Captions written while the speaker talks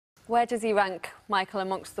Where does he rank, Michael,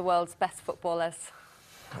 amongst the world's best footballers?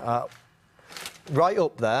 Right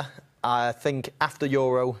up there. I think after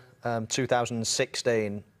Euro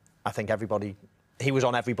 2016, I think he was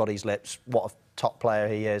on everybody's lips. What a top player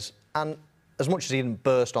he is. And as much as he didn't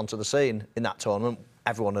burst onto the scene in that tournament,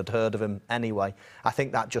 everyone had heard of him anyway. I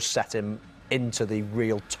think that just set him into the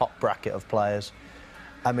real top bracket of players.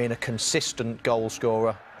 I mean, a consistent goal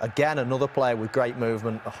scorer. Again, another player with great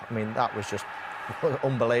movement. Oh, I mean, that was just an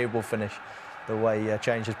unbelievable finish, the way he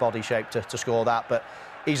changed his body shape to score that. But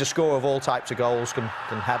he's a scorer of all types of goals, can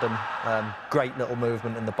head them. Great little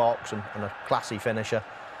movement in the box and a classy finisher.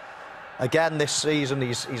 Again, this season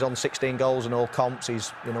he's on 16 goals in all comps.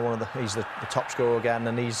 He's he's the top scorer again,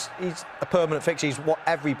 and he's a permanent fix. He's what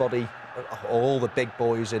everybody, all the big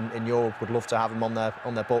boys in Europe would love to have him on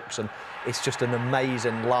their books, and it's just an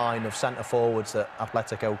amazing line of centre forwards that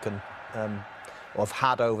Atletico can or have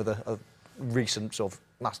had over the recent sort of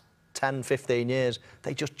last 10, 15 years.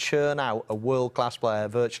 They just churn out a world-class player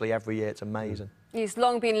virtually every year. It's amazing. He's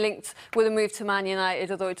long been linked with a move to Man United,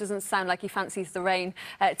 although it doesn't sound like he fancies the rain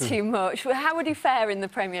too much. How would he fare in the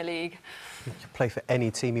Premier League? He could play for any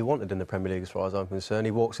team he wanted in the Premier League, as far as I'm concerned.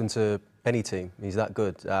 He walks into any team. He's that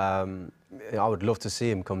good. I would love to see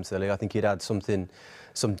him come to the league. I think he'd add something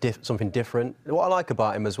different. What I like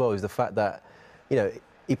about him as well is the fact that,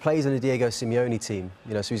 he plays in a Diego Simeone team,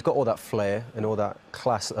 so he's got all that flair and all that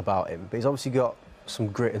class about him. But he's obviously got some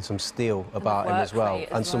grit and some steel about him as well,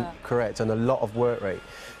 and a lot of work rate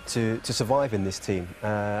to survive in this team, to.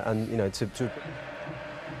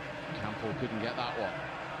 Campbell couldn't get that one.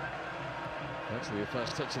 Actually, the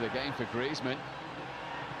first touch of the game for Griezmann.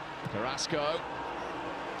 Carrasco.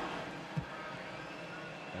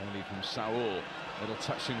 Early from Saul. Little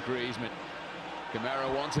touch from Griezmann.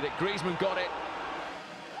 Gamero wanted it. Griezmann got it.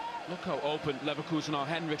 Look how open Leverkusen are.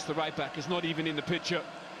 Henrichs, the right back, is not even in the picture.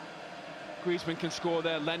 Griezmann can score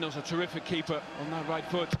there. Leno's a terrific keeper on that right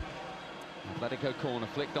foot. Atletico corner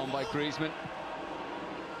flicked on by Griezmann.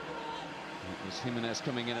 It was Jimenez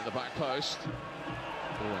coming in at the back post.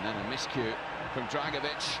 Oh, and then a miscue from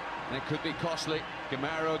Dragovic, and it could be costly.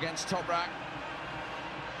 Gamero against Toprak.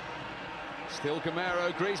 Still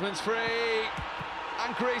Gamero. Griezmann's free,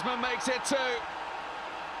 and Griezmann makes it too.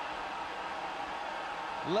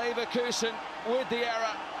 Leverkusen with the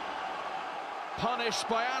error, punished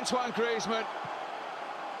by Antoine Griezmann,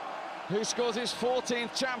 who scores his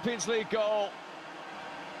 14th Champions League goal,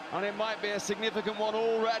 and it might be a significant one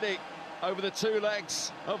already over the two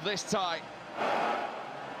legs of this tie.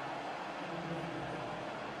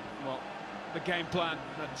 Well, the game plan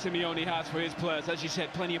that Simeone has for his players, as you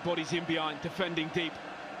said, plenty of bodies in behind, defending deep.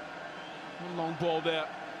 One long ball there.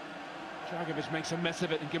 Dragovic makes a mess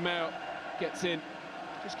of it, and Gamero gets in.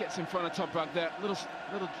 Just gets in front of Toprak there. Little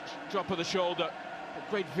drop of the shoulder, but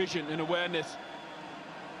great vision and awareness.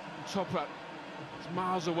 And Toprak is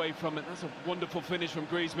miles away from it. That's a wonderful finish from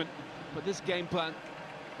Griezmann. But this game plan,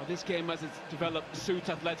 or this game as it's developed, suits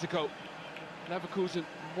Atletico. Leverkusen,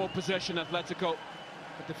 more possession, Atletico,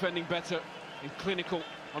 but defending better and clinical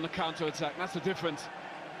on the counter-attack. That's the difference.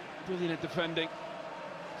 Brilliant at defending.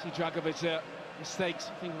 See Dragovic there.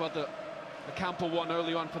 Mistakes. Think about the Campbell one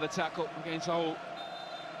early on for the tackle against Saul.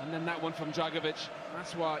 And then that one from Dragovic.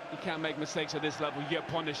 That's why you can't make mistakes at this level. You get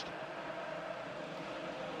punished.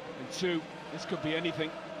 And two, this could be anything.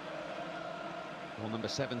 Well, number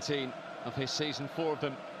 17 of his season, 4 of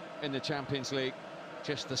them in the Champions League.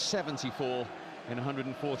 Just the 74 in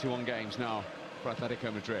 141 games now for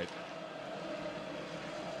Atletico Madrid.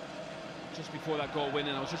 Just before that goal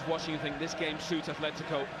winning, I was just watching and thinking this game suits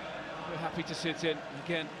Atletico. We're happy to sit in. And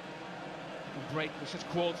again, break with such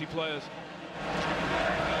quality players.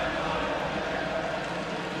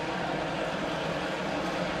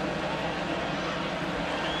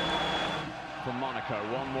 From Monaco,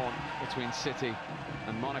 1-1 between City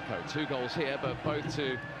and Monaco. 2 goals here, but both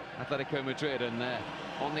to Atletico Madrid, and they're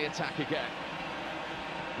on the attack again.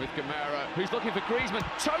 With Gamero, who's looking for Griezmann,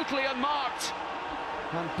 totally unmarked.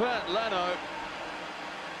 And Bernd Leno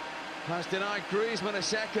has denied Griezmann a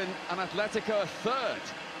second, and Atletico a third.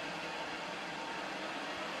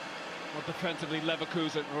 Well, defensively,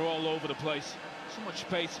 Leverkusen are all over the place. So much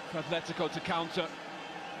space for Atletico to counter.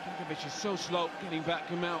 Dragovic is so slow getting back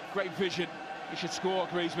him out. Great vision. He should score,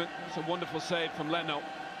 Griezmann. That's a wonderful save from Leno.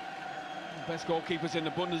 Best goalkeepers in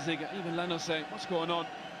the Bundesliga. Even Leno saying, what's going on?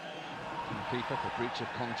 FIFA for breach of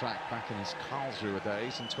contract back in his Karlsruhe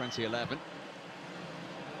days in 2011.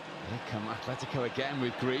 Here come Atletico again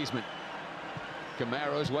with Griezmann.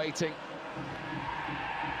 Gamero's waiting.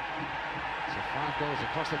 So 5 goals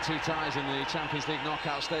across the 2 ties in the Champions League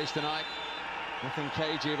knockout stage tonight. Nothing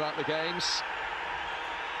cagey about the games.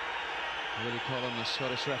 Willie Collum, the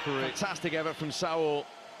Scottish referee. Fantastic effort from Saul.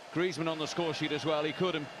 Griezmann on the score sheet as well. He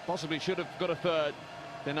could and possibly should have got a third.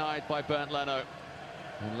 Denied by Bernd Leno.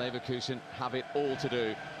 And Leverkusen have it all to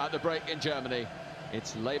do. At the break in Germany,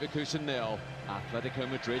 it's Leverkusen 0, Atletico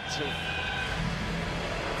Madrid 2.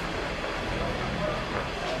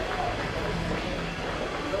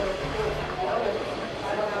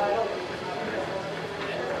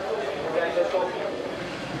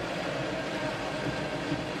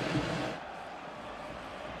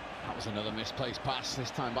 That was another misplaced pass,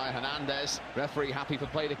 this time by Hernandez. Referee happy for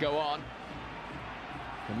play to go on.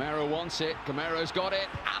 Gamero wants it, Gamero's got it,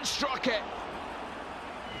 and struck it!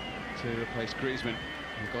 To replace Griezmann,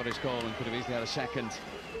 who got his goal and could have easily had a second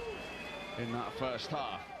in that first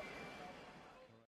half.